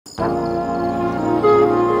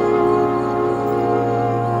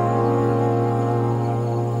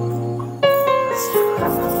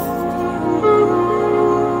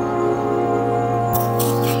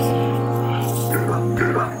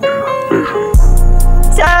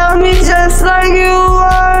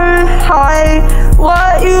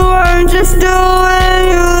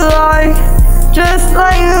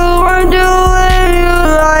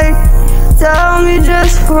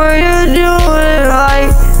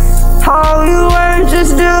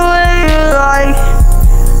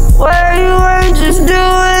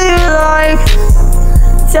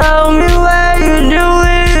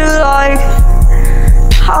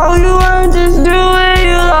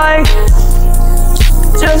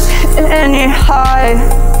doing it high,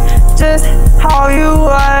 just how you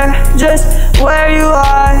are, just where you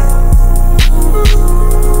are.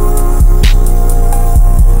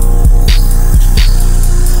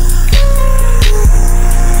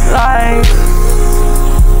 Like,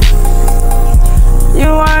 you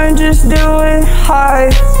weren't just doing high.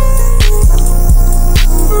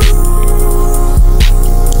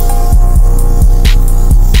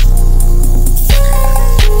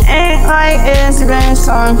 Ain't like it's been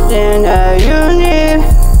something that you need.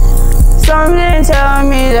 Something tell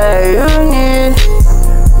me that you need.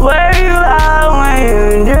 Where you at when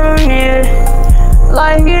you do need.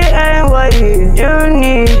 Like it ain't what you do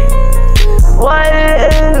need. What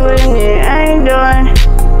it is when you ain't doing.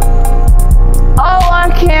 Oh, I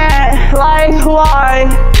can't, like why?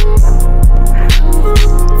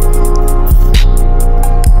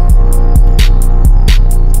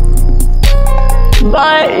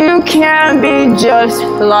 But you can't be just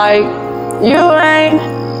like you ain't.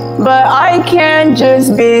 But I can't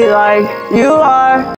just be like you are.